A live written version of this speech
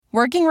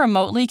Working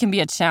remotely can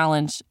be a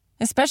challenge,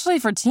 especially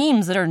for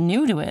teams that are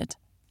new to it.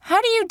 How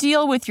do you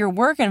deal with your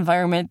work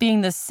environment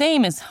being the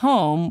same as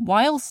home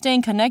while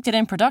staying connected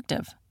and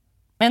productive?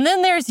 And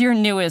then there's your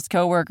newest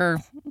coworker,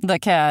 the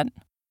cat.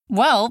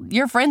 Well,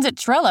 your friends at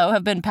Trello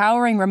have been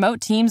powering remote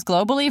teams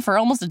globally for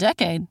almost a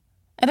decade.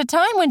 At a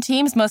time when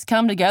teams must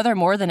come together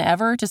more than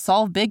ever to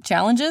solve big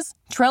challenges,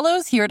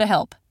 Trello's here to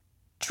help.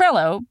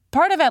 Trello,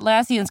 part of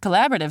Atlassian's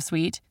collaborative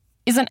suite,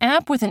 is an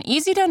app with an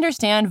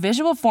easy-to-understand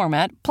visual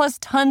format plus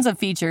tons of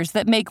features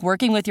that make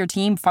working with your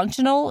team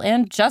functional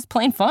and just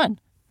plain fun.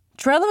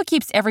 Trello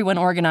keeps everyone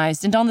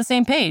organized and on the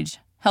same page,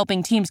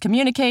 helping teams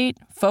communicate,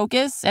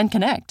 focus, and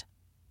connect.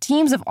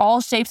 Teams of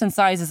all shapes and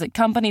sizes at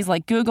companies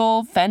like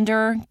Google,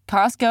 Fender,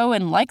 Costco,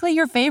 and likely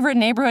your favorite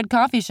neighborhood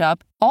coffee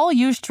shop all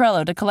use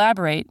Trello to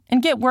collaborate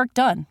and get work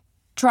done.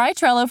 Try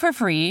Trello for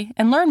free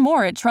and learn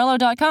more at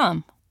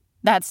Trello.com.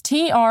 That's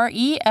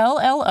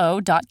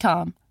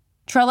Trello.com.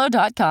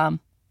 Trello.com.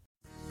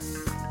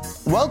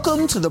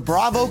 Welcome to the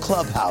Bravo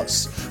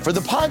Clubhouse for the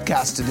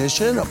podcast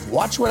edition of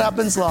Watch What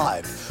Happens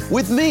Live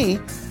with me,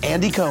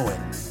 Andy Cohen.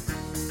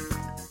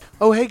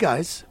 Oh, hey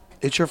guys,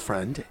 it's your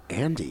friend,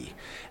 Andy.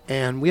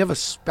 And we have a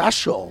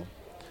special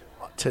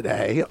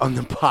today on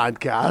the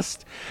podcast.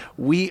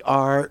 We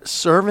are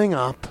serving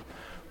up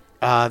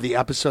the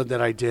episode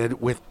that I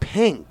did with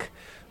Pink.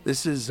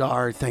 This is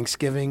our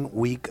Thanksgiving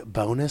week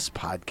bonus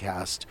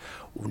podcast,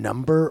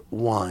 number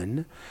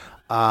 1.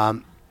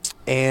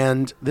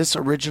 And this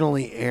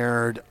originally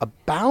aired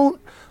about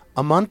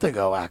a month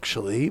ago,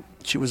 actually.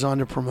 She was on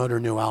to promote her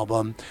new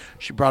album.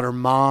 She brought her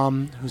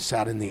mom, who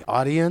sat in the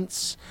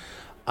audience.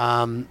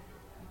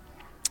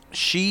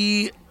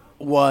 She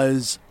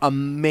was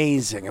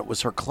amazing. It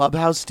was her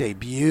Clubhouse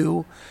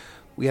debut.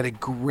 We had a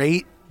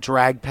great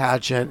drag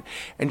pageant,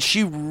 and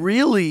she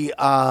really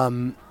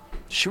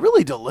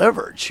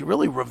delivered. She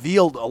really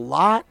revealed a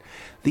lot.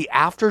 The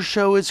after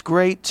show is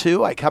great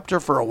too. I kept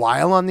her for a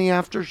while on the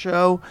after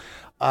show,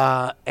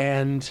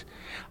 and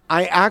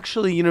I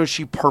actually,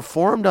 she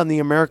performed on the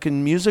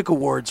American Music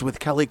Awards with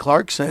Kelly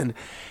Clarkson,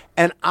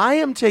 and I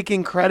am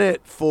taking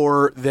credit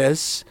for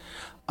this.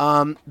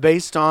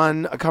 Based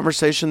on a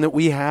conversation that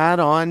we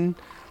had on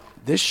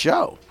this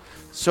show.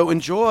 So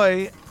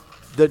enjoy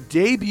the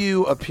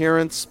debut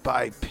appearance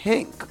by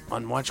Pink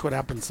on Watch What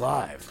Happens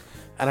Live.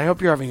 And I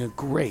hope you're having a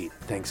great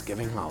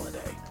Thanksgiving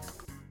holiday.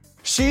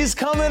 She's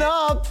coming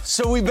up,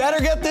 so we better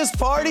get this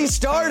party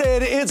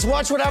started. It's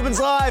Watch What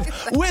Happens Live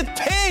with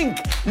Pink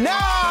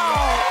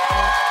now!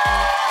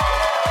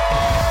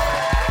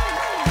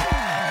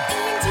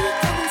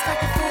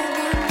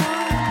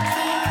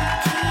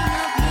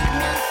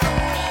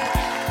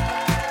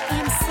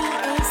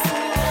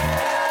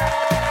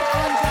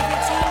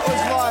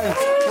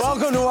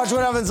 Watch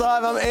What Happens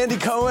Live. I'm Andy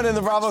Cohen in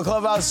the Bravo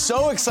Clubhouse.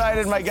 So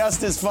excited my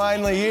guest is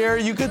finally here.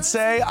 You could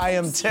say I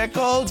am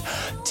tickled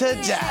to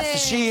death.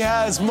 She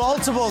has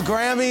multiple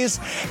Grammys,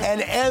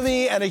 an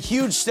Emmy, and a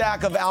huge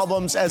stack of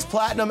albums as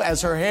platinum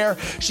as her hair.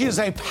 She is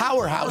a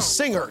powerhouse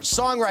singer,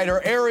 songwriter,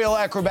 aerial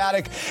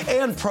acrobatic,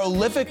 and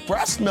prolific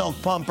breast milk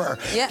pumper.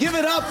 Yeah. Give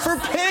it up for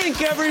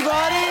Pink,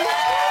 everybody.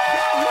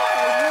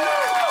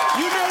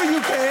 You know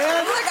you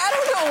can.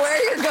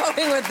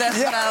 Going with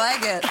this, but I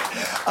like it.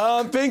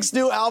 Pink's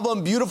new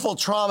album, Beautiful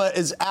Trauma,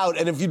 is out,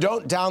 and if you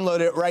don't download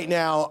it right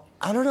now,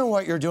 I don't know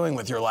what you're doing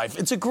with your life.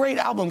 It's a great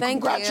album.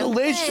 Thank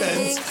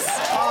Congratulations.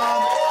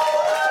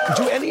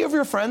 Do any of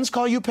your friends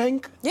call you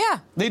Pink? Yeah.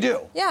 They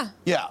do? Yeah.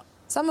 Yeah.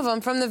 Some of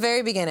them from the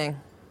very beginning.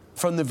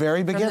 From the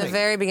very beginning? From the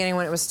very beginning,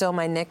 when it was still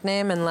my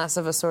nickname and less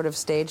of a sort of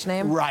stage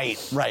name. Right.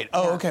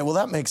 Oh, yeah. Okay. Well,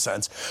 that makes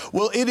sense.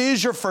 Well, it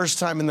is your first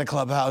time in the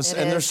Clubhouse,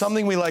 and there's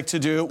something we like to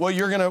do. Well,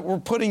 we're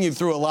putting you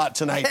through a lot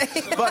tonight.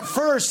 Yeah. But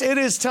first, it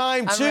is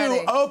time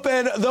to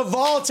open the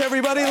vault,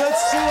 everybody.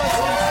 Let's see what's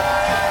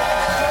inside.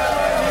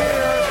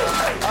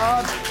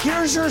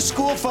 Here's your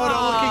school photo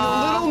looking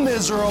a little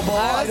miserable.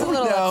 I was a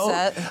little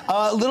upset.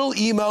 A little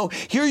emo.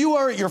 Here you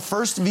are at your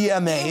first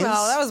VMAs. Emo,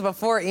 that was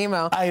before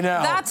emo. I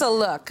know. That's a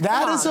look.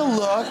 That is a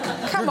look.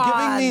 You're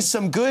giving me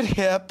some good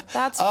hip.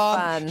 That's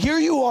fun. Here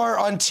you are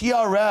on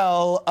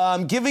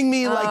TRL, giving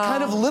me like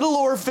kind of Little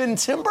Orphan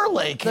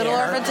Timberlake Little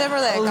Orphan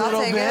Timberlake,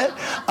 I'll take it.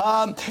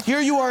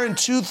 Here you are in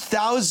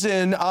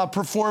 2000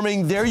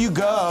 performing There You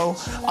Go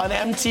on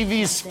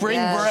MTV's Spring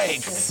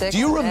Break. Do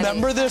you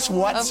remember this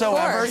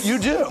whatsoever? You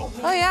do?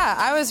 Oh, yeah.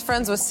 I was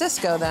friends with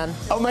Cisco then.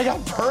 Oh, my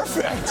God.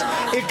 Perfect.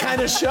 It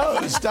kind of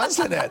shows,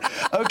 doesn't it?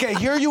 Okay,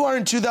 here you are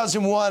in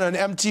 2001 on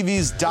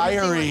MTV's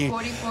Diary.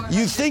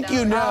 You think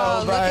you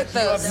know, but you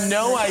have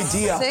no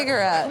idea.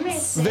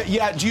 Cigarettes.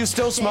 Yeah, do you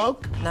still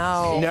smoke?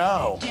 No.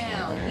 No.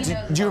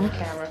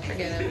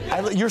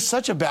 You're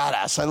such a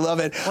badass. I love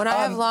it. When I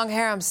have long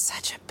hair, I'm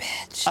such a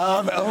bitch.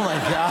 Oh my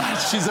God,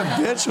 she's a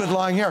bitch with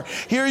long hair.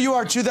 Here you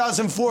are,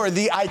 2004,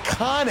 the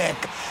iconic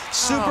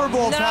Super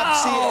Bowl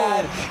Pepsi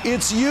ad.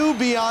 It's you,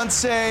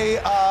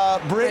 Beyonce,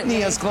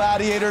 Britney as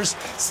gladiators,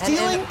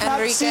 stealing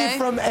Pepsi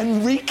from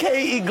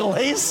Enrique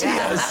Iglesias.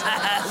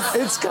 Yes.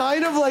 It's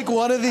kind of like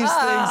one of these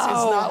things.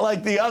 It's not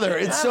like the other.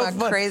 It's so fun.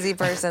 I'm a crazy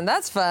person.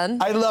 That's fun.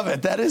 I love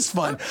it. That is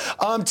fun.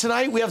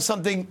 Tonight we have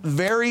something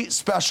very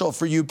special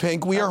for you,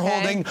 Pink. We are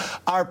holding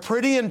our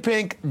Pretty in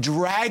Pink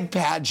drag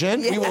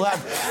pageant. We will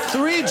have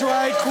 3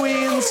 drag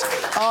queens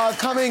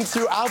coming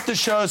throughout the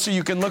show, so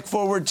you can look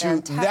forward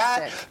to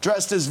that,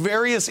 dressed as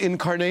various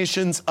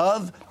incarnations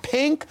of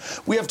Pink.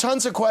 We have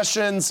tons of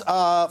questions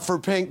for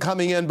Pink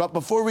coming in, but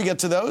before we get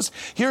to those,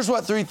 here's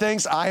what 3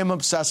 things I am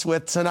obsessed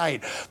with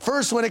tonight.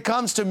 First, when it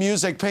comes to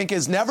music, Pink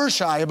is never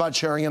shy about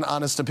sharing an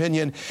honest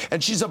opinion,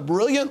 and she's a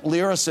brilliant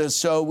lyricist,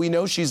 so we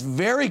know she's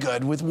very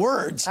good with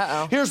words.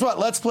 Here's what,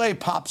 let's play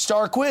Pop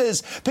Star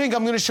Quiz. Pink,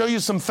 I'm going to show you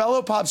some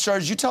fellow pop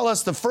stars. You tell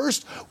us the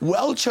first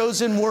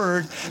well-chosen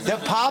word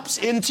that pops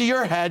into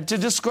your head to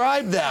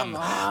describe them.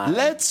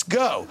 Let's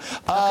go.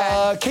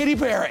 Katy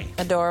Perry.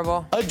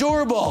 Adorable.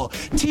 Adorable.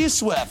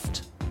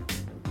 T-Swift.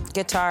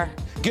 Guitar.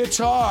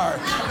 Guitar.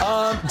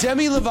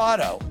 Demi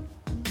Lovato.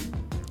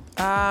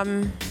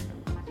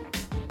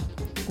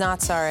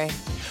 Not sorry.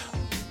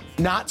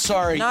 Not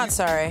sorry. Not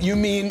sorry. You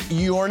mean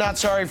you're not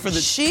sorry for the...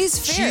 She's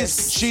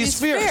fierce. She's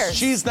fierce.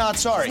 She's not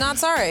sorry. She's not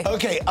sorry.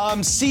 Okay,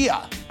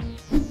 Sia.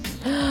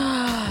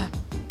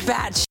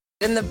 Bad shit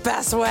in the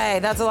best way.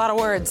 That's a lot of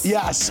words.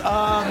 Yes.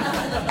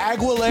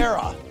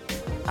 Aguilera.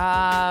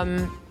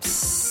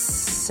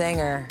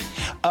 Singer.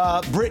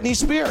 Britney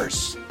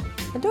Spears.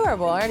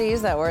 Adorable. I already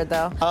used that word,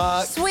 though.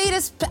 Sweet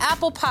as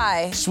apple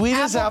pie. Sweet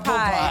as apple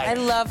pie. I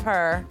love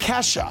her.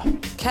 Kesha.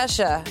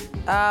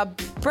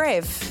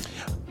 Brave.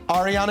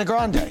 Ariana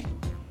Grande.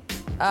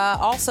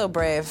 Also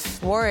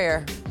brave.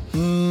 Warrior.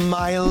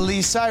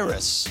 Miley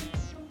Cyrus.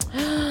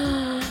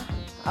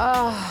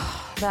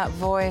 Oh, that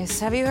voice.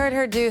 Have you heard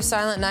her do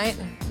Silent Night?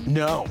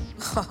 No.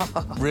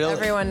 Really?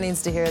 Everyone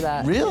needs to hear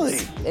that. Really?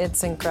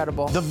 It's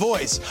incredible. The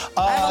voice.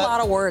 I have a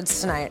lot of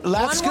words tonight.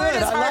 That's One word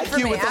good. is I hard like for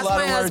you me. with a Ask lot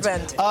my of words.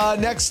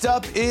 husband. Next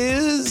up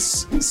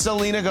is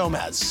Selena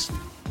Gomez.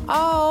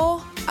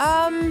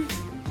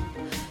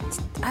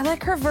 I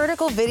like her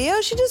vertical video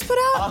she just put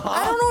out.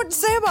 I don't know what to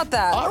say about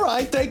that. All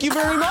right, thank you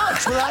very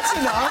much. Well, that's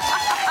enough.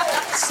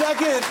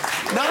 Second,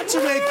 not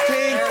to make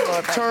Pink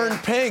turn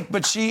pink,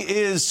 but she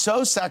is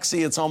so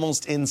sexy, it's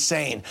almost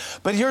insane.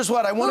 But here's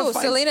what I want to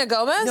find... Selena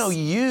Gomez? No,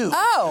 you.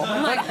 Oh.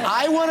 But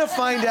I want to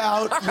find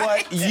out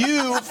what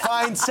you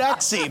find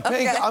sexy.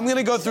 Pink, I'm going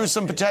to go through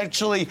some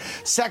potentially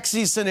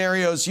sexy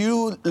scenarios.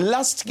 You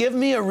lust give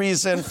me a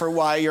reason for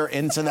why you're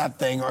into that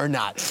thing or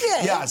not.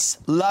 Yes,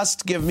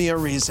 lust give me a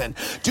reason.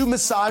 Do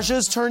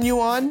massages turn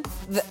you on?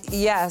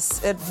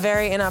 Yes, at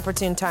very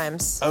inopportune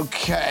times.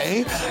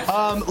 Okay.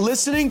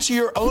 Listening to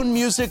your own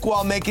music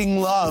while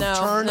making love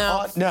turn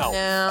on?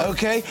 No.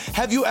 Okay.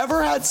 Have you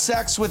ever had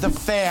sex with a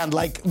fan?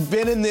 Like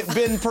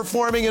been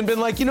performing and been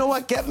like, you know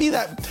what? Get me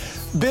that.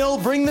 Bill,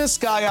 bring this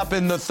guy up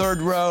in the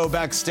 3rd row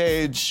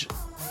backstage.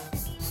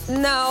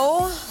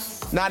 No.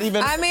 Not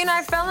even. I mean,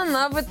 I fell in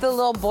love with the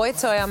little boy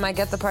toy on my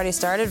Get the Party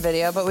Started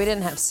video, but we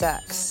didn't have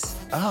sex.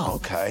 Oh,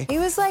 okay. He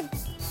was like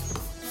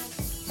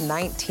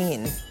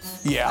 19.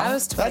 Yeah, I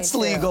was 22. That's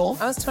legal.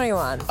 I was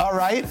 21. All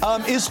right.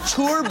 Is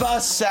tour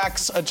bus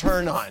sex a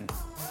turn on?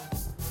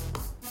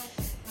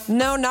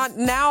 No, not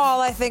now.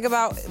 All I think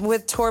about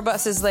with tour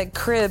buses is like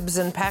cribs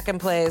and pack and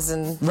plays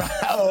and.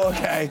 Oh,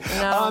 okay.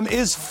 No.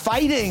 Is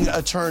fighting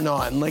a turn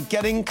on? Like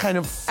getting kind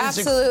of physical?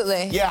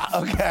 Absolutely. Yeah.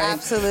 Okay.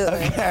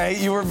 Absolutely. Okay.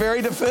 You were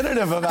very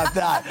definitive about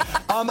that.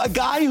 A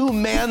guy who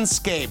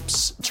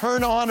manscapes,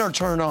 turn on or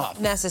turn off?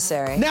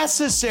 Necessary.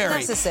 Necessary.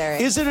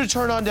 Necessary. Is it a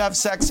turn on to have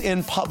sex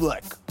in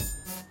public?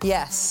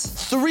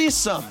 Yes.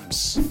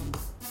 Threesomes.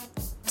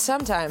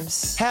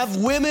 Sometimes. Have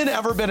women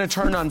ever been a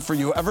turn on for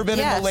you? Ever been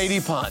in the lady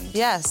pond?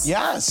 Yes.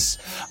 Yes.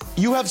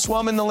 You have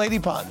swum in the lady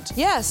pond?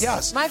 Yes.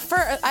 Yes. I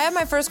had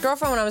my first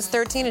girlfriend when I was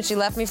 13 and she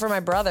left me for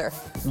my brother.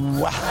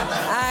 Wow.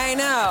 I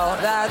know.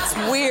 That's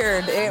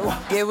weird.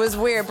 It was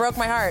weird. Broke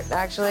my heart,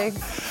 actually.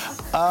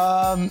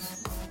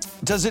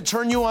 Does it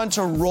turn you on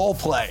to role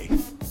play?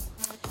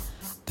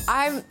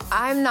 I'm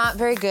not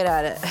very good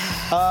at it.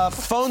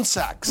 Phone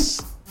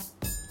sex?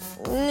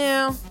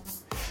 No.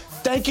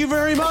 Thank you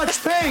very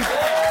much, Pink. And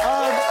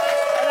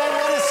I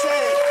want to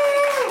say,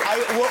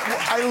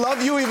 I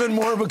love you even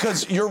more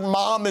because your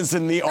mom is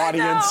in the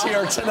audience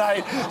here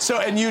tonight.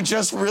 And you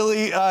just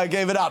really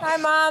gave it up. Hi,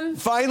 Mom.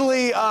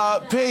 Finally,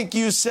 Pink,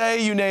 you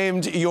say you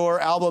named your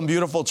album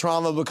Beautiful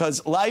Trauma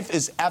because life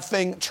is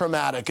effing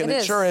traumatic, and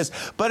it sure is.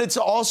 But it's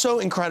also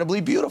incredibly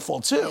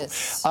beautiful, too,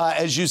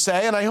 as you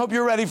say. And I hope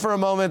you're ready for a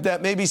moment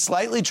that may be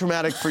slightly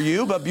traumatic for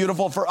you, but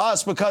beautiful for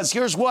us, because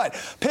here's what.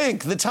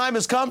 Pink, the time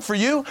has come for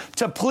you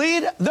to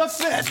plead the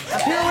fifth.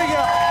 Here we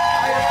go.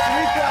 I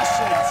have 3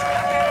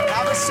 questions.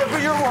 Have a sip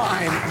of your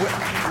wine.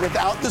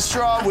 Without the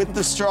straw, with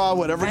the straw,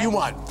 whatever you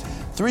want.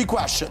 3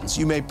 questions.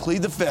 You may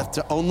plead the 5th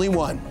to only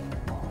one.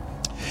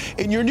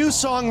 In your new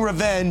song,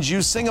 Revenge,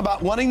 you sing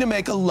about wanting to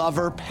make a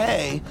lover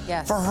pay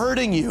for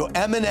hurting you.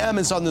 Eminem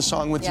is on the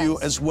song with you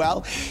as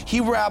well. He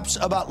raps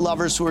about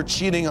lovers who are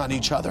cheating on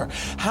each other.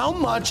 How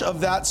much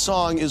of that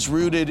song is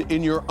rooted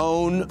in your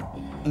own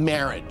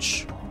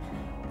marriage?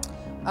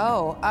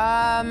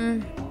 I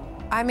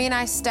mean,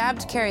 I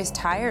stabbed Carrie's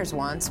tires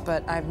once,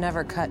 but I've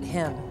never cut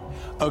him.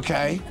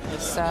 Okay.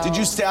 So... Did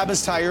you stab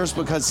his tires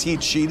because he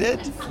cheated?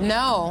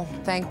 No,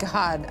 thank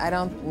God.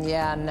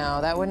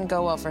 No, that wouldn't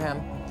go well for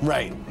him.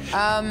 Right.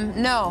 I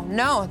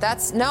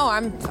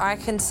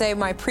can say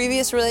my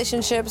previous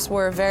relationships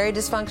were very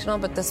dysfunctional,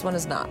 but this one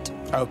is not.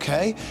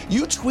 Okay.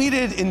 You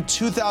tweeted in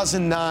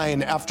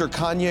 2009 after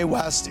Kanye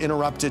West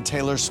interrupted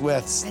Taylor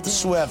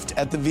Swift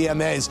at the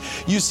VMAs.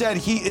 You said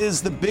he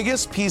is the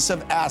biggest piece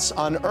of ass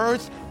on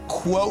earth.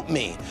 Quote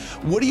me.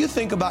 What do you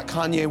think about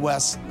Kanye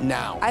West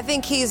now? I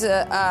think he's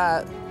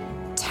a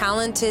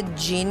talented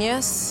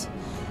genius.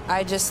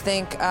 I just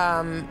think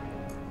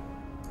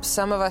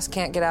some of us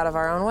can't get out of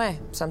our own way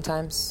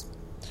sometimes.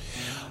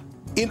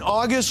 In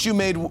August, you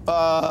made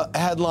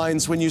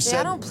headlines when you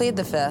said... I don't plead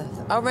the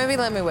 5th. Oh, maybe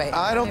let me wait.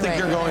 I don't think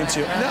you're going to.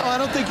 No, I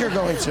don't think you're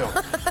going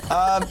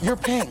to. You're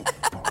pink.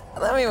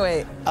 Let me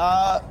wait.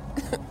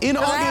 In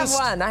August,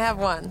 I have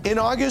one. In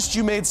August,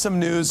 you made some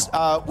news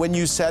when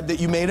you said that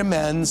you made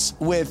amends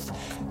with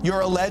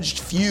your alleged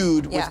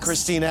feud with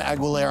Christina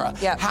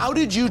Aguilera. Yep. How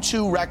did you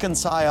two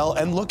reconcile?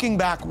 And looking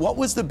back, what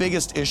was the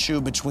biggest issue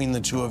between the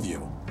two of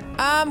you?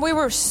 We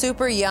were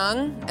super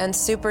young and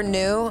super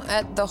new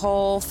at the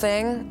whole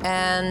thing,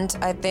 and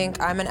I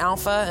think I'm an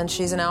alpha and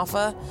she's an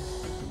alpha,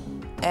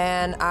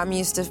 and I'm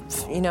used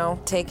to,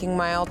 taking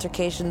my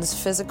altercations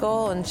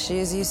physical, and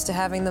she's used to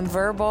having them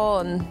verbal,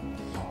 and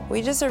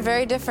we just are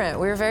very different.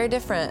 We're very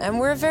different, and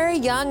we're very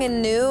young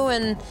and new,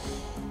 and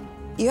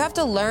you have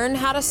to learn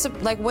how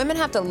to, women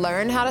have to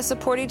learn how to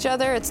support each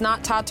other. It's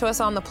not taught to us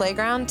on the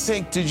playground.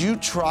 Pink, did you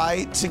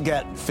try to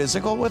get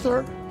physical with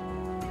her?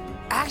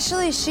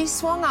 Actually, she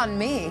swung on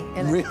me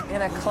in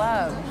a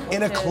club.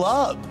 In a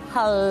club?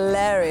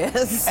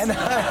 Hilarious. And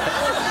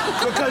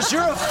because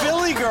you're a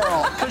Philly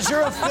girl.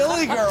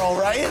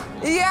 Right?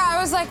 Yeah, I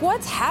was like,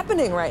 what's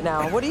happening right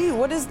now?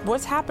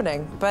 What's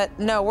happening? But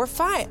no, we're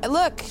fine.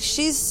 Look,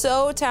 she's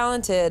so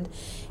talented.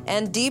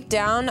 And deep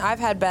down, I've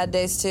had bad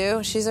days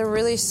too. She's a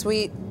really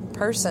sweet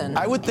person.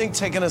 I would think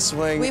taking a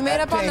swing we made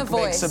at up on Pink The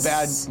Voice.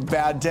 makes a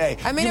bad day.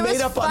 I mean, you it was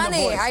made up funny.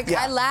 On the Voice.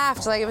 I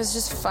laughed. It was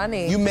just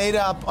funny. You made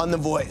up on The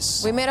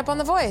Voice. We made up on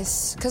The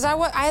Voice. Because I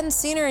hadn't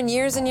seen her in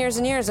years and years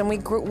and years. And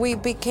we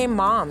became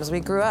moms.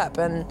 We grew up.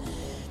 And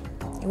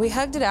we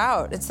hugged it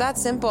out. It's that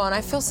simple. And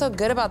I feel so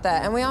good about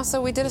that. And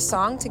we did a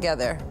song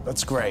together.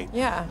 That's great.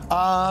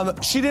 Yeah.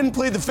 She didn't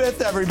plead the 5th,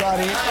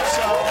 everybody.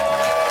 So,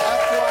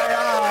 FYI.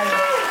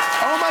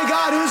 Oh my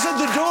God, who's at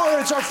the door?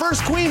 It's our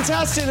first queen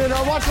tested in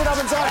our Watch What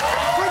Happens on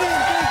Pretty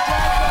and Big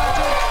Drag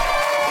Magic.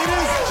 It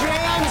is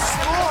Jan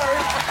Sport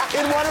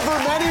in one of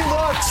her many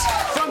looks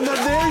from the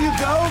There You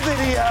Go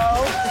video.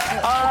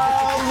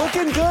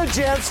 Looking good,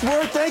 Jan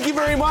Sport. Thank you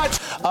very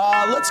much.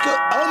 Let's go.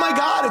 Oh my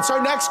God, it's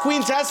our next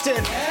queen tested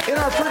in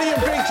our Pretty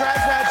and Big Drag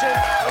Magic.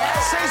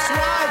 Say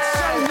swag,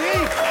 so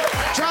neat.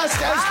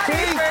 Just as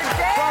pink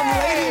from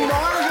Lady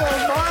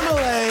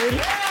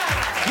Marmalade.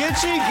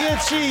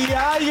 Gitchy,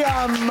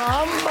 yeah,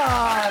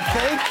 mama.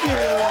 Thank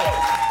you.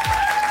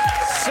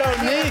 So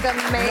neat.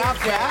 Not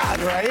bad,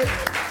 right?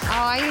 Oh,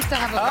 I used to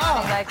have a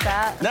body like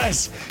that.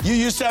 Nice. You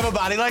used to have a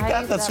body like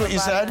that? That's what you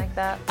said? Like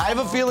that. I have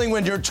a feeling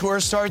when your tour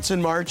starts in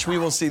March, we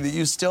will see that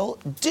you still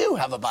do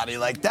have a body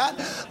like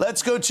that.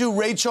 Let's go to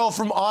Rachel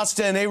from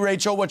Austin. Hey,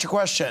 Rachel, what's your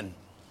question?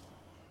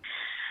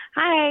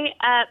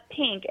 Hi,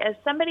 Pink. As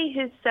somebody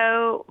who's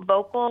so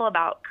vocal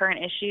about current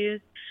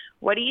issues,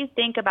 what do you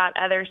think about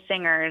other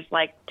singers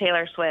like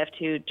Taylor Swift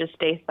who just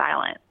stay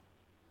silent?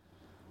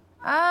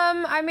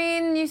 I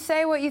mean, you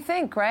say what you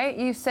think, right?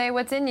 You say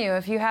what's in you.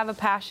 If you have a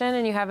passion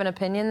and you have an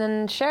opinion,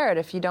 then share it.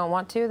 If you don't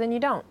want to, then you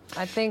don't.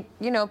 I think,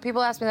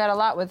 people ask me that a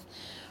lot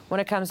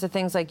when it comes to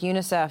things like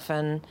UNICEF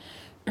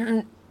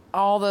and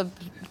all the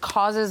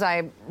causes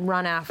I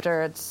run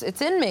after.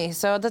 It's in me.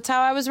 So that's how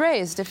I was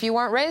raised. If you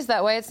weren't raised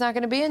that way, it's not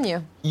going to be in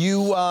you.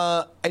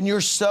 And you're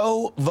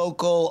so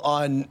vocal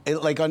on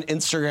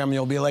Instagram.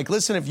 You'll be like,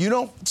 listen, if you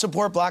don't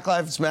support Black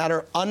Lives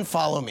Matter,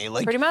 unfollow me.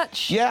 Pretty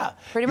much. Yeah.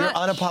 Pretty much.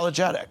 You're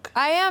unapologetic.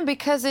 I am,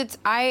 because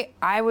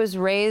I was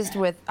raised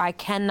with, I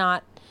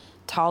cannot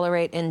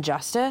tolerate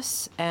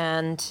injustice,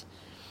 and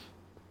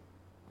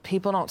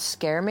people don't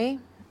scare me.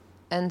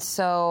 And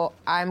so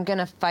I'm going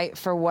to fight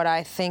for what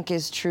I think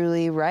is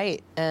truly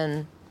right.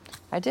 And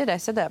I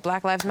said that.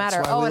 Black Lives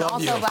Matter. Oh, and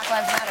also Black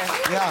Lives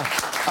Matter.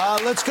 Yeah.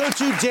 Let's go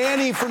to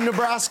Danny from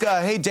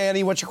Nebraska. Hey,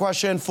 Danny, what's your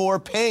question for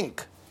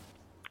Pink?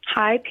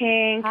 Hi,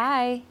 Pink.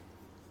 Hi.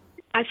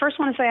 I first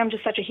want to say I'm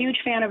just such a huge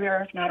fan of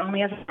yours, not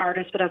only as an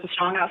artist, but as a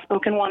strong,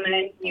 outspoken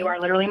woman. You are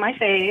literally my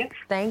fave.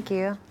 Thank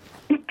you.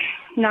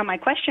 Now, my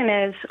question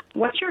is,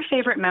 What's your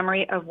favorite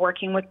memory of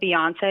working with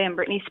Beyonce and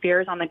Britney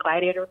Spears on the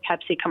Gladiator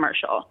Pepsi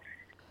commercial?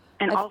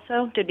 And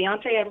also, did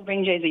Beyonce ever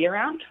bring Jay-Z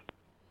around?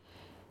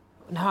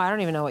 No, I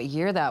don't even know what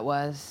year that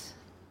was.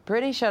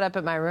 Brittany showed up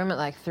at my room at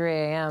like 3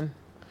 a.m.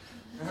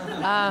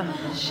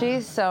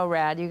 She's so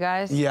rad, you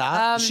guys.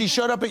 Yeah, she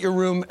showed up at your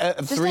room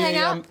at 3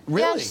 a.m.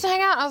 Really? Yeah, just to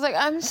hang out. I was like,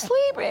 I'm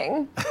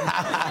sleeping.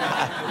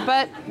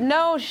 But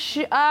no,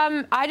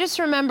 I just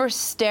remember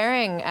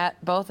staring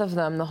at both of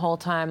them the whole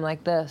time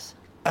like this.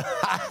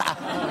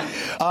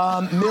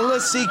 Mila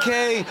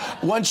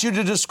CK wants you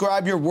to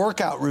describe your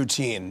workout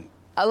routine.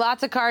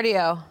 Lots of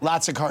cardio.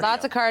 Lots of cardio.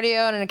 Lots of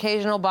cardio and an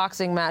occasional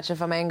boxing match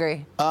if I'm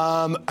angry.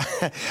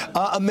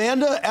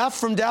 Amanda F.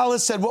 from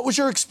Dallas said, what was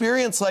your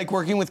experience like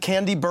working with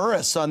Candy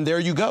Burris on There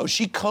You Go?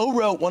 She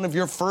co-wrote one of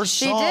your first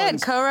songs. She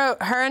did.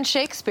 Co-wrote her and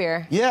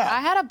Shakespeare. Yeah.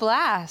 I had a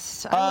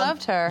blast. I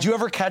loved her. Did you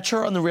ever catch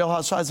her on The Real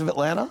Housewives of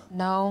Atlanta?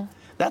 No.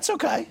 That's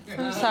okay.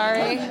 I'm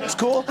sorry. It's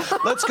cool.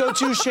 Let's go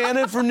to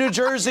Shannon from New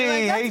Jersey.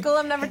 Like, that's cool.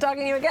 I'm never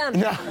talking to you again.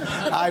 No,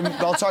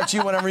 I'll talk to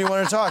you whenever you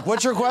want to talk.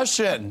 What's your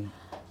question?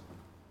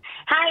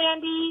 Hi,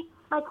 Andy.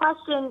 My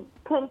question,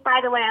 Pink, by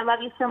the way, I love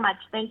you so much.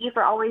 Thank you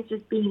for always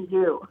just being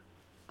you.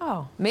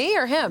 Oh, me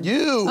or him?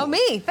 You. Oh,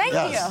 me. Thank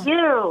you.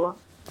 You.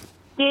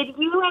 Did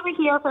you ever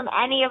hear from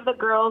any of the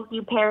girls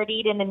you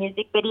parodied in the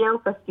music video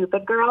for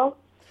Stupid Girls?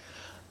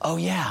 Oh,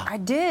 yeah. I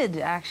did,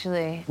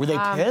 actually. Were they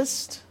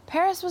pissed?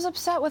 Paris was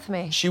upset with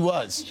me. She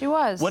was. She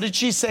was. What did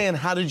she say, and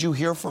how did you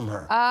hear from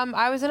her?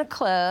 I was in a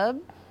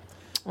club.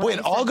 Wait,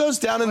 it all goes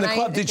down in the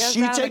club. Did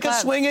she take a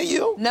swing at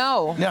you?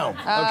 No. No.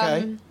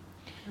 Okay.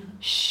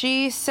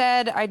 She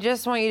said, I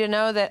just want you to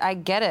know that I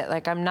get it.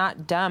 Like, I'm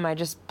not dumb. I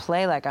just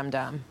play like I'm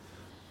dumb.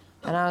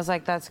 And I was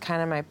like, that's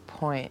kind of my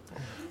point.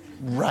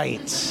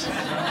 Right.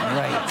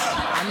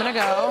 I'm going to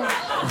go.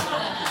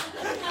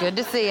 Good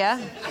to see ya.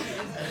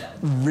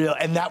 Real,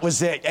 and that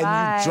was it. And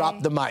Bye. you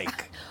dropped the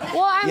mic.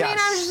 Well, I mean,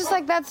 I was just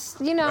like, that's,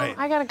 Right.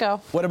 I got to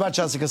go. What about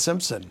Jessica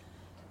Simpson?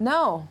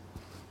 No.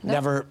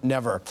 Never.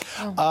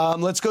 Oh.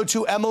 Let's go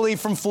to Emily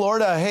from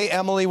Florida. Hey,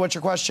 Emily, what's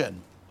your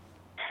question?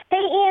 Hey,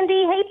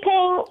 Andy. Hey,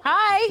 Pink.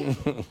 Hi.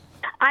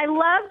 I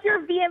loved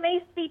your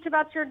VMA speech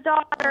about your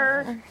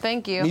daughter.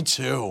 Thank you. Me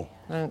too.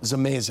 It was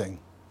amazing.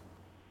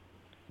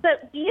 So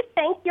do you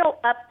think you'll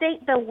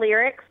update the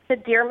lyrics to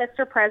Dear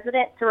Mr.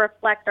 President to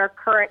reflect our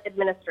current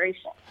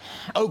administration?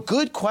 Oh,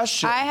 good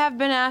question. I have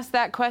been asked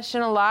that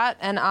question a lot,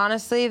 and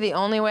honestly, the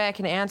only way I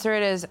can answer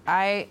it is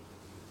I'm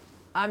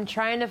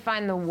trying to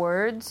find the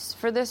words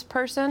for this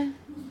person.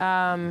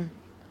 I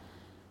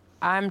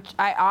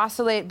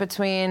oscillate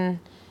between,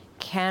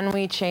 can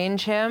we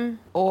change him,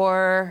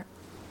 or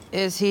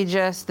is he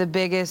just the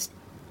biggest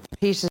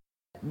piece of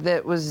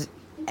that was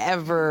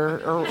ever.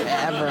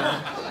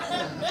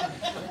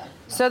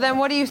 So then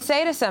what do you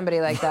say to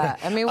somebody like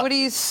that? I mean, what do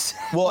you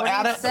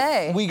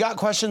say? We got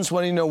questions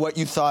wanting to know what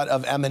you thought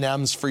of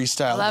Eminem's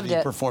freestyle that he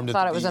performed at the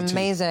BET. Thought it was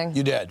amazing.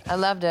 You did. I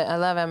loved it. I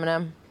love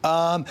Eminem.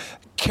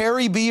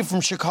 Carrie B.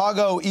 from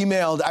Chicago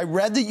emailed, I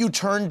read that you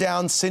turned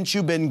down Since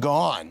You've Been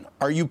Gone.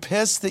 Are you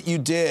pissed that you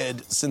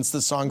did since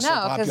the song's so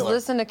popular? No, because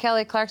listen to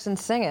Kelly Clarkson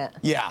sing it.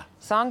 Yeah.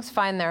 Songs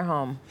find their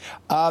home.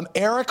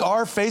 Eric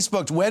R.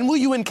 Facebooked, when will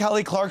you and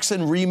Kelly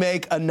Clarkson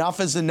remake Enough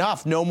is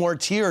Enough, No More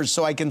Tears,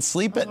 so I can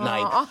sleep at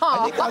night?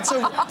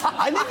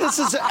 I think this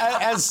is,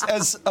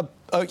 as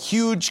a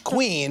huge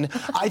queen,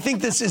 I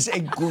think this is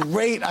a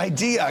great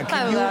idea.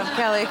 I love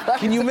Kelly Clarkson.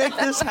 Can you make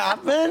this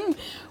happen?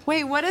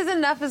 Wait, what is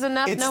Enough is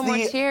Enough, No More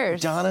Tears?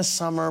 It's the Donna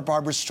Summer,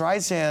 Barbra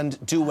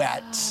Streisand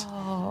duet.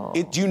 Oh.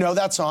 Do you know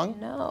that song?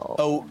 No.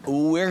 Oh,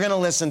 we're going to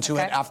listen to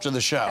it after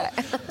the show.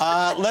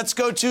 Okay. Let's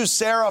go to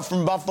Sarah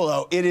from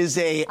Buffalo. It is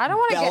a I don't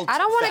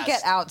want to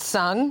get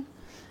outsung.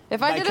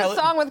 If I did a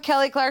song with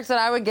Kelly Clarkson,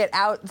 I would get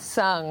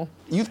outsung.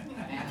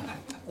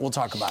 We'll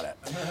talk about it.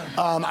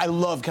 I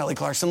love Kelly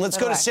Clarkson. Let's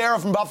go to Sarah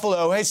from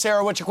Buffalo. Hey,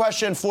 Sarah, what's your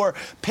question for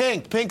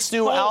Pink? Pink's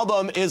new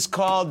album is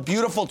called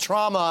Beautiful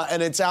Trauma,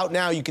 and it's out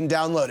now. You can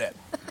download it.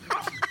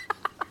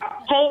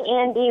 Hey,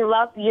 Andy,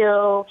 love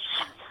you.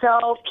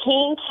 So,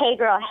 Pink, hey,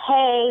 girl,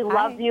 hey,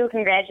 love you.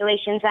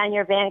 Congratulations on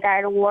your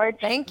Vanguard Award.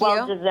 Thank you.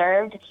 Well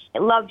deserved.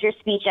 Loved your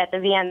speech at the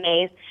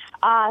VMAs.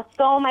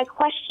 So my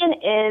question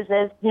is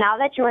now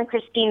that you and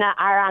Christina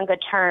are on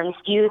good terms,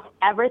 do you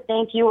ever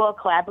think you will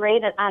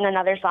collaborate on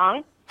another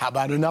song? How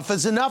about Enough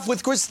is Enough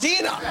with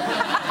Christina?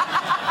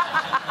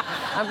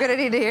 I'm going to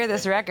need to hear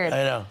this record.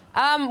 I know.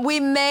 We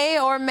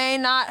may or may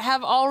not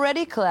have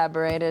already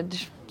collaborated,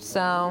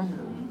 so...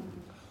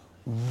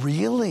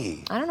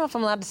 Really? I don't know if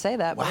I'm allowed to say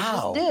that, but I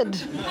just did.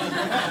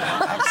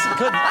 That's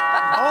good.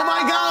 Oh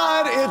my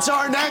God, it's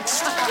our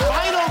next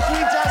final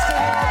contestant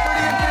in the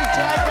Pretty and Pink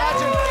Drag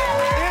Pageant.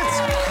 It's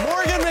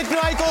Morgan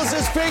McNichols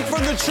as Pink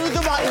from the Truth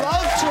of My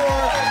Love Tour.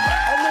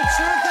 And the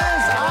truth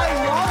is, I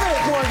love it,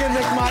 Morgan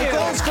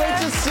McNichols. Great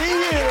to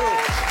see you.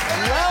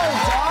 Well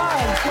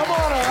done. Come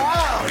on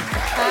around.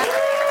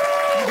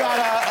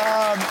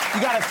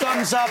 You got a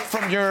thumbs up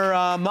from your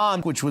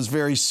mom, which was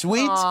very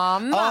sweet. Aw,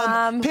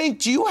 Mom. Pink,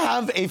 do you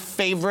have a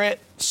favorite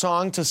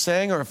song to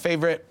sing or a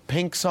favorite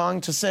Pink song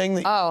to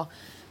sing?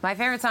 My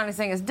favorite song to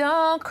sing is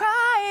 "Don't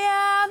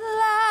Cry Out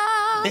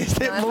Loud." Is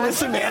it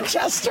Melissa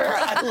Manchester?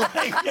 I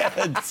like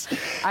it.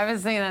 I've been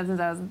singing that since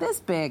I was this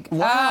big.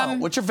 Wow.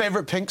 What's your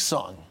favorite Pink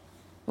song?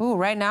 Ooh,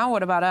 right now,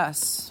 What About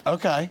Us?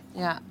 Okay.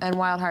 Yeah, and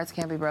Wild Hearts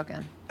Can't Be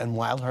Broken. And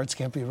Wild Hearts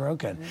Can't Be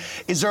Broken.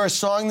 Is there a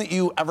song that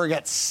you ever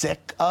get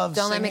sick of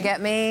Don't singing? Let Me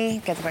Get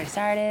Me, Get the Party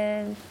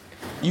Started.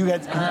 You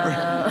get,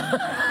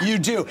 you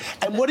do.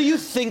 And what are you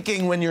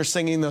thinking when you're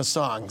singing those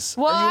songs?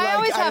 Well, are you I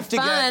always I have to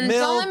get fun. milk,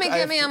 Don't Let Me I Get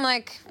have Me, to- I'm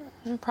like,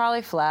 I'm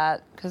probably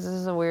flat, because this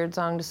is a weird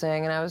song to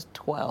sing, and I was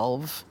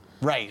 12.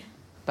 Right.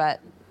 But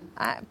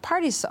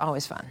party's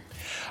always fun.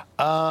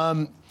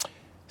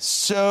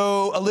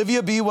 So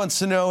Olivia B wants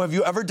to know, have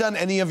you ever done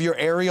any of your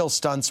aerial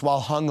stunts while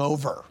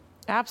hungover?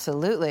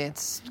 Absolutely.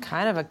 It's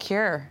kind of a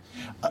cure.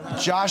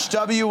 Josh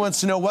W wants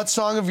to know, what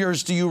song of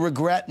yours do you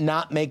regret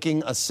not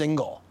making a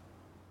single?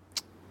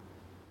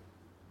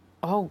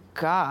 Oh,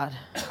 God.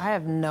 I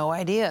have no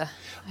idea.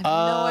 I have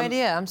no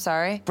idea. I'm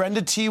sorry.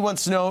 Brenda T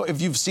wants to know if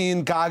you've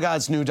seen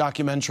Gaga's new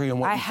documentary and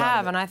what I you thought have,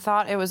 of it. and I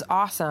thought it was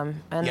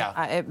awesome. And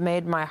Yeah. it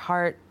made my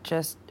heart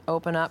just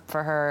open up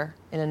for her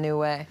in a new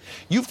way.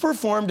 You've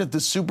performed at the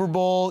Super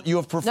Bowl. You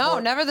have performed. No,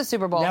 never the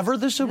Super Bowl. Never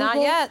the Super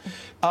Bowl? Not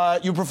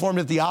yet. You performed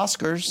at the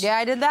Oscars. Yeah,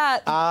 I did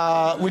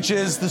that. Which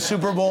is the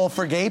Super Bowl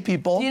for gay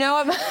people. You know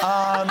what?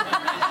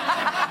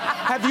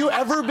 Have you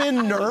ever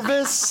been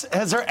nervous?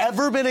 Has there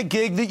ever been a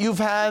gig that you've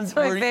had? It's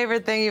my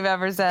favorite thing you've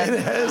ever said.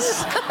 It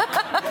is.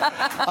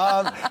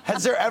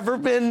 Has there ever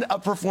been a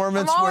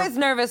performance I'm always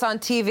nervous on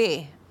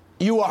TV.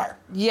 You are?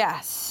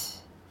 Yes.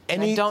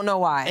 I don't know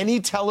why.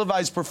 Any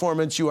televised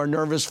performance you are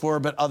nervous for,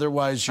 but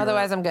otherwise you're...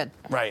 Otherwise, I'm good.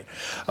 Right.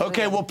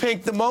 Okay, well,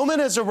 Pink, the moment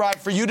has arrived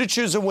for you to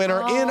choose a winner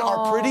in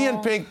our Pretty in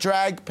Pink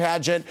drag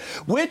pageant.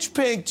 Which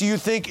Pink do you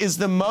think is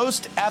the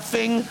most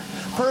effing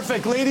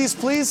perfect? Ladies,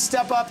 please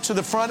step up to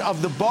the front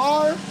of the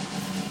bar.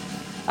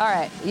 All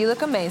right, you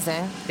look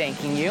amazing.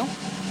 Thanking you.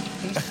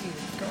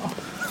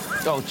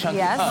 Oh, chunky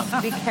Yes,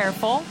 puff. be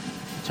careful.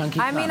 Chunky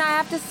I mean, I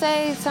have to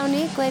say,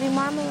 Sonique, Lady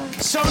Marmalade.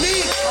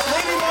 Sonique,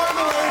 Lady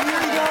Marmalade,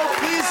 here you go.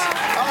 Please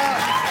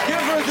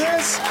give her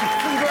this.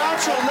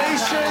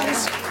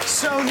 Congratulations,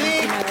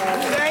 Sonique.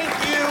 Thank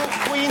you,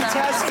 Queen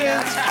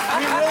Testants.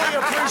 We really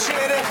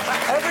appreciate it.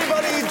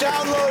 Everybody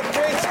download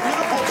Pink's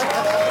beautiful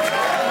chocolate.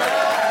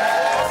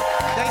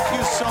 Thank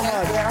you so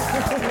much.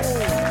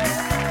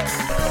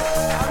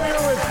 I'm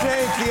here with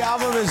Pink. The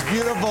album is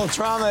beautiful.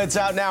 Trauma. It's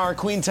out now. Our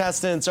Queen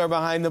Testants are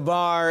behind the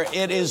bar.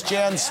 It is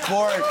Jan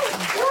Sport.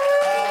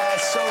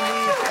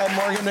 Sonique and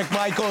Morgan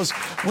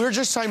McMichaels. We were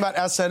just talking about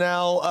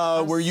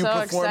SNL, where you so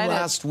performed excited.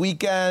 last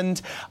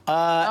weekend.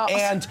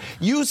 And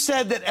you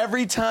said that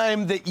every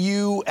time that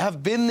you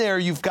have been there,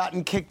 you've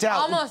gotten kicked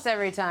out. Almost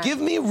every time. Give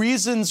me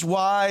reasons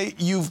why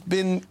you've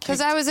been Because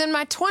kicked. I was in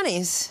my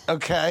 20s.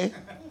 Okay.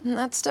 And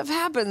that stuff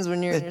happens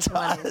when you're in your It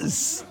 20s.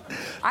 does.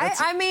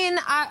 I mean,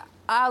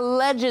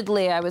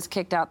 allegedly, I was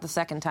kicked out the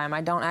second time.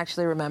 I don't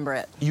actually remember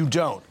it. You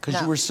don't, because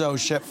No. you were so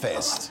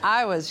shit-faced.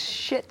 I was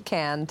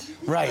shit-canned.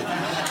 Right.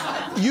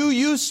 You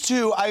used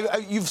to,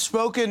 you've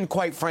spoken,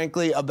 quite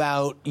frankly,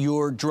 about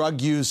your drug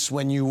use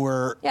when you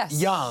were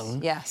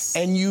young. Yes.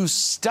 And you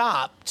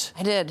stopped.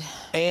 I did.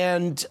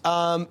 And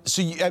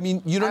so, you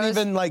don't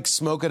even, like,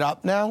 smoke it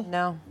up now?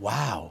 No.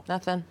 Wow.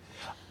 Nothing.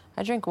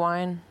 I drink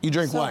wine. You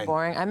drink wine? So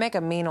boring. I make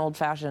a mean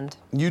old-fashioned.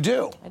 You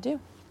do? I do.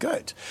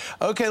 Good.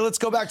 Okay, let's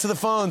go back to the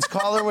phones.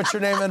 Caller, what's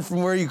your name and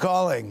from where are you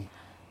calling?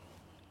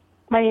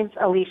 My name's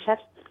Alicia.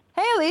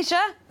 Hey,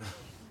 Alicia.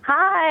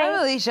 Hi.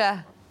 I'm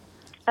Alicia.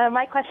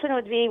 My question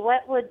would be,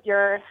 what would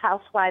your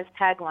Housewives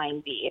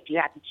tagline be if you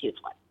had to choose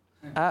one?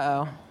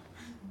 Uh-oh.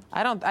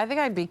 I think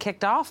I'd be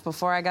kicked off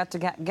before I got to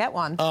get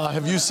one.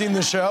 Have you seen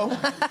the show?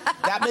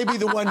 That may be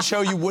the one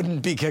show you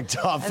wouldn't be kicked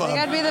off I of. think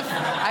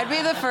I'd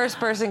be the first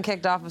person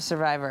kicked off of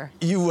Survivor.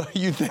 You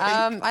think?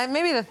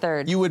 Maybe the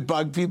third. You would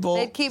bug people.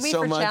 They'd keep me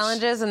so for much?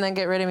 challenges and then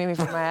get rid of me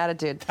for my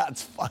attitude.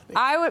 That's funny.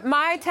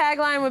 My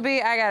tagline would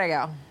be, I gotta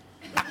go.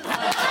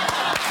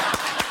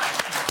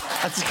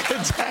 That's a good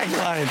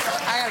tagline.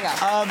 I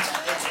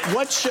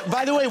gotta go.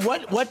 By the way,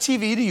 what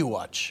TV do you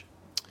watch?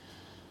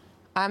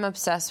 I'm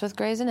obsessed with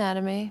Grey's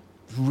Anatomy.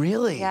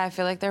 Really? Yeah, I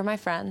feel like they're my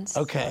friends.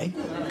 Okay,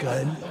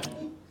 good.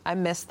 I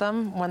miss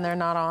them when they're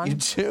not on. You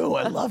too.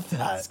 I love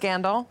that.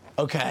 Scandal.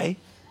 Okay.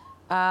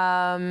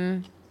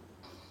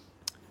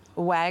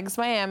 Wags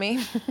Miami.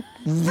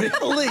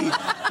 Really?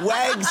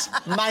 Wags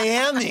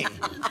Miami.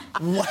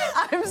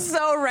 I'm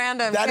so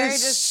random. That Carrie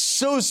is just,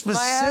 so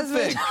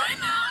specific.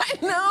 I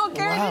know.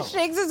 Carrie just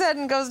shakes his head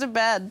and goes to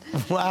bed.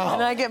 Wow.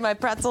 And I get my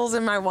pretzels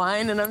and my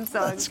wine, and I'm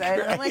so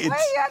excited. I'm like, wait,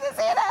 great. you have to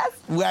see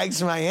this.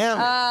 Wags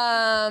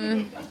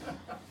Miami.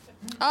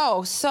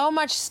 So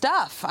much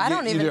stuff. I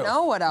don't you even do.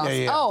 know what else.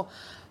 Yeah.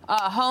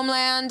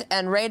 Homeland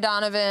and Ray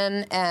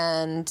Donovan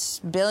and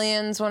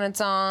Billions when it's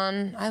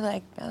on. I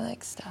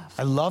like stuff.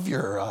 I love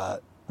your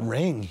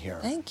ring here.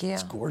 Thank you.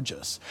 It's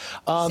gorgeous.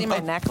 See my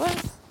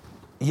necklace?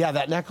 Yeah,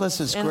 that necklace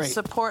is In great.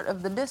 support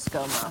of the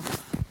disco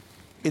muff.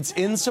 It's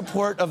in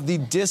support of the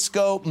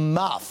disco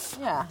muff.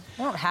 Yeah,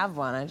 I don't have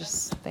one. I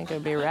just think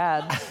it'd be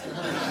rad.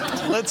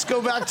 Let's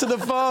go back to the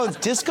phones.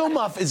 Disco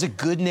muff is a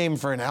good name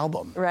for an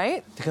album.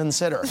 Right? To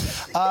consider.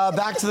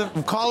 Back to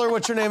the caller.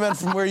 What's your name and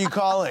from where are you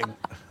calling?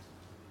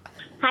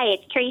 Hi,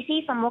 it's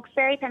Tracy from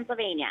Wilkes-Barre,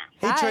 Pennsylvania.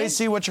 Hey, Hi.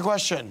 Tracy, what's your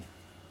question?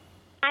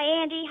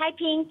 Hi, Andy. Hi,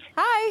 Pink.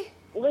 Hi.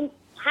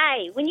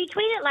 When you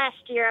tweeted last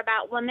year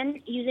about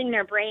women using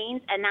their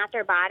brains and not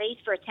their bodies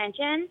for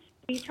attention,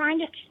 were you trying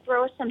to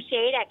throw some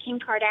shade at Kim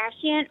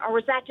Kardashian, or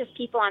was that just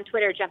people on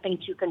Twitter jumping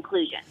to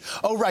conclusions?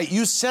 Oh, right.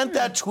 You sent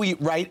that tweet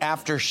right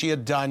after she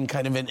had done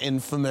kind of an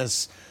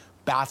infamous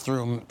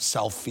bathroom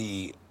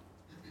selfie.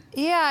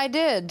 Yeah, I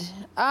did.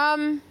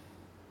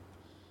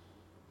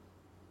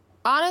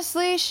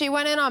 Honestly, she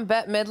went in on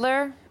Bette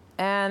Midler,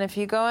 and if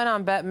you go in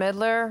on Bette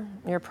Midler,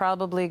 you're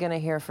probably going to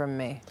hear from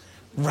me.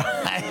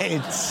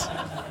 Right.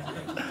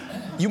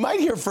 You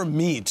might hear from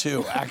me,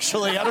 too,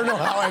 actually. I don't know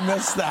how I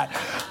missed that.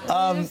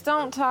 Just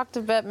don't talk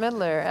to Bette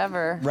Midler,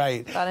 ever.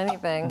 Right. About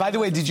anything. By the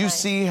way, did you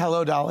see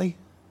Hello, Dolly?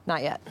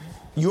 Not yet.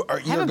 You're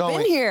haven't going.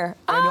 been here.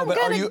 I know, I'm but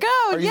gonna are you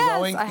go. Are you yes,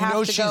 going? I have you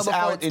know to she's go before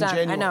out it's in done.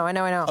 January.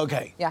 I know.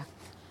 Okay. Yeah.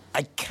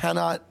 I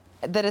cannot.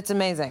 That it's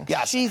amazing.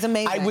 Yes. She's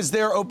amazing. I was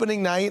there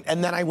opening night,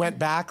 and then I went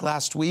back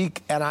last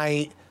week, and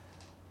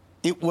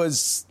it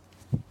was.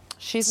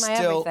 She's my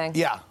still,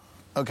 everything. Yeah.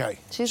 Okay.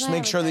 She's Just my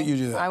make sure that everything.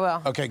 you do that. I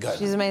will. Okay, good.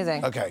 She's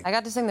amazing. Okay. I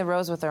got to sing The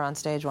Rose with her on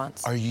stage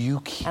once. Are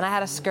you kidding? And I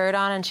had a skirt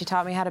on, and she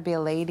taught me how to be a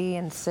lady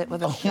and sit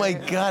with a Oh my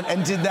shirt. God!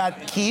 And did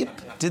that keep?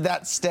 Did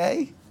that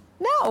stay?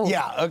 No.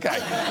 Yeah. Okay.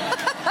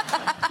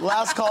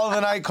 Last call of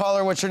the night.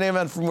 Caller, what's your name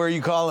and from where are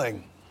you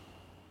calling?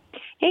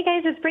 Hey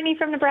guys, it's Brittany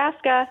from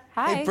Nebraska.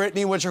 Hi. Hey,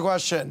 Brittany, what's your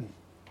question?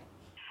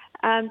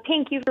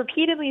 Pink, you've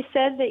repeatedly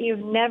said that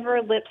you've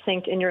never lip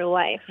synced in your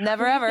life.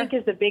 Never Who do ever. you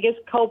think is the biggest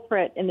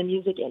culprit in the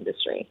music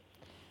industry?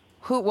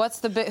 Who's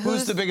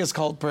the biggest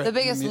culprit? The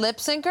biggest lip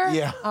syncer?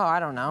 Yeah. Oh,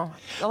 I don't know.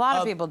 A lot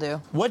of people do.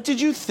 What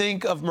did you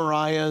think of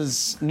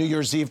Mariah's New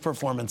Year's Eve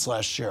performance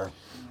last year?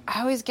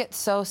 I always get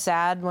so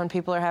sad when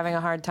people are having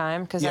a hard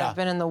time because Yeah. I've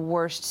been in the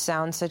worst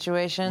sound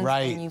situations.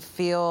 Right. And you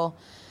feel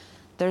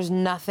there's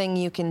nothing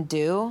you can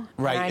do.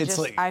 Right, And it's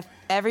like-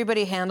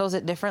 everybody handles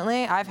it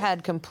differently. I've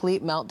had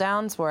complete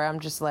meltdowns where I'm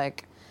just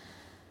like,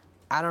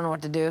 I don't know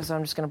what to do, so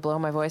I'm just going to blow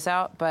my voice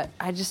out. But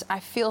I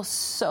feel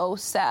so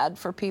sad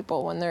for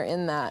people when they're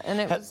in that.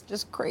 And it was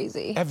just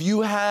crazy. Have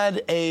you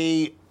had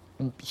a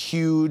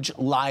huge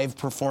live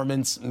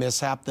performance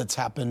mishap that's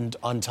happened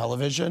on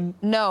television?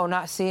 No,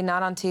 not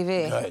on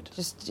TV. Good.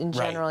 Just in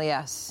Right. general,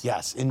 yes.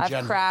 Yes, in I've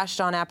general.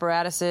 crashed on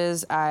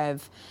apparatuses.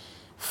 I've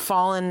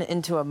fallen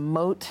into a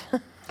moat.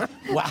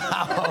 Wow.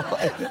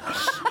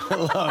 I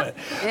love it.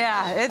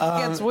 Yeah, it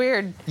gets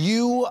weird.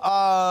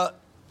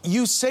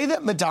 You say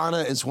that Madonna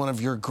is one of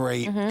your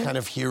great kind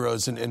of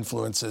heroes and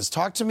influences.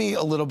 Talk to me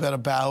a little bit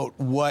about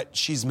what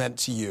she's meant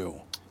to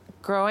you.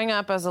 Growing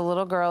up as a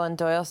little girl in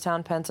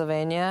Doylestown,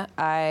 Pennsylvania,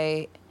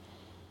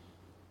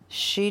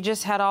 she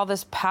just had all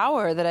this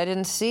power that I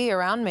didn't see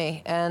around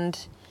me. And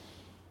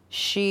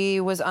she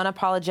was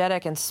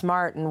unapologetic and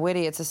smart and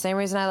witty. It's the same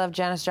reason I love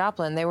Janis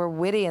Joplin. They were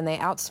witty and they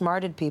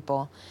outsmarted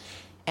people.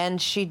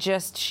 And she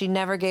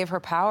never gave her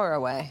power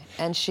away.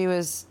 And she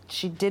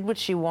did what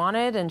she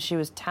wanted, and she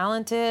was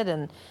talented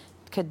and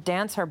could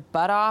dance her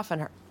butt off,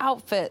 and her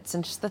outfits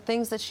and just the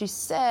things that she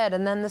said,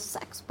 and then the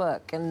sex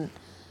book. And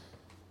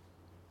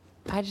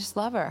I just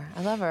love her.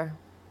 I love her.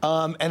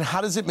 And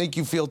how does it make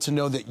you feel to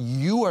know that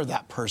you are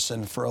that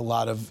person for a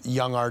lot of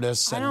young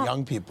artists and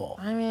young people?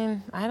 I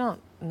mean, I don't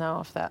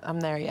know if I'm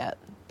there yet,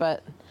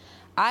 but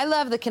I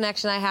love the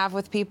connection I have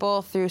with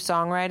people through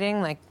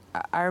songwriting. Like,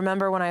 I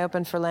remember when I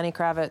opened for Lenny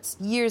Kravitz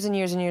years and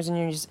years and years and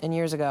years and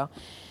years ago,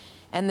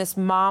 and this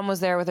mom was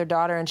there with her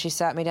daughter, and she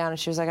sat me down and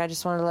she was like, I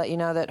just wanted to let you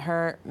know that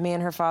me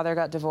and her father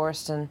got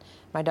divorced, and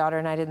my daughter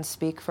and I didn't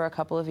speak for a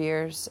couple of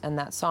years, and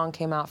that song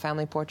came out,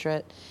 Family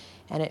Portrait,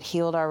 and it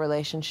healed our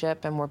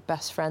relationship, and we're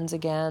best friends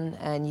again,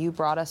 and you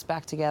brought us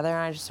back together. And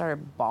I just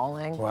started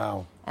bawling.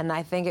 Wow. And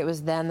I think it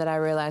was then that I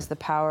realized the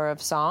power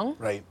of song.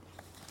 Right.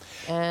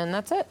 And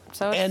that's it.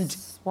 So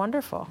it's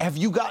wonderful. Have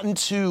you gotten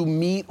to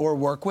meet or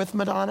work with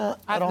Madonna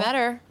at all? I've met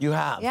her. You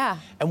have? Yeah.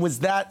 And was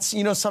that,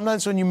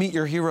 sometimes when you meet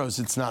your heroes,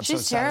 it's not so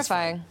She's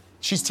satisfying. terrifying.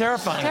 She's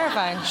terrifying.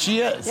 Terrifying. She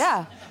is.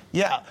 Yeah.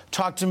 Yeah.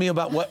 Talk to me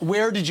about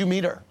where did you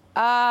meet her?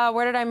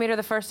 Where did I meet her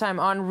the first time?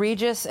 On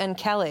Regis and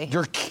Kelly.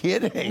 You're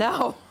kidding.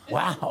 No.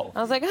 Wow. I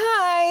was like,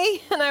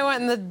 hi. And I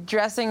went in the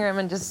dressing room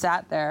and just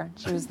sat there.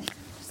 She was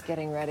just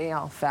getting ready,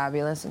 all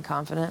fabulous and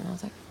confident. And I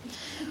was like,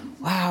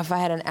 wow, if I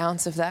had an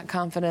ounce of that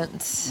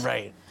confidence.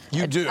 Right.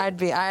 You do. I'd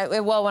be,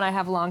 well, when I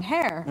have long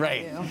hair.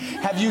 Right.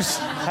 I do.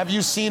 Have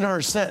you seen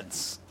her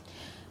since?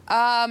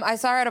 I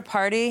saw her at a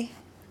party,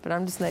 but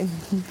I'm just like...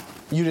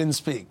 You didn't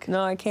speak?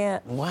 No, I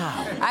can't.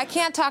 Wow. I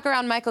can't talk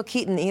around Michael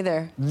Keaton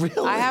either.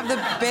 Really? I have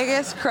the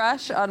biggest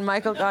crush on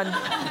Michael Michael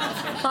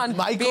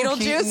Beetlejuice.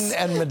 Keaton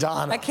and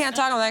Madonna. I can't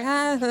talk. I'm like,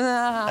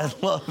 I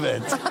love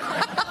it.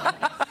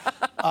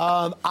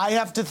 I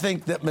have to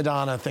think that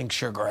Madonna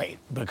thinks you're great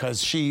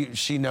because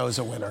she knows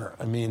a winner.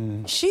 I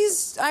mean,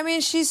 she's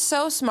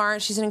so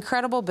smart. She's an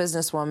incredible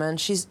businesswoman.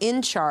 She's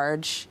in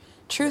charge.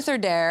 Truth or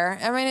dare.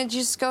 I mean, it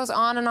just goes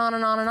on and on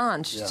and on and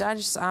on.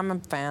 I'm a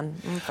fan.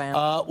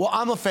 Well,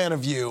 I'm a fan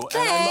of you. Thanks.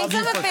 And I love you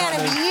I'm a fan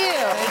coming. of you.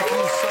 Thank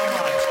you so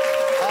much.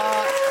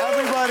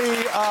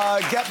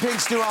 Everybody, get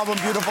Pink's new album,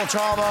 Beautiful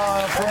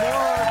Trauma. For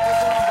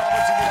more,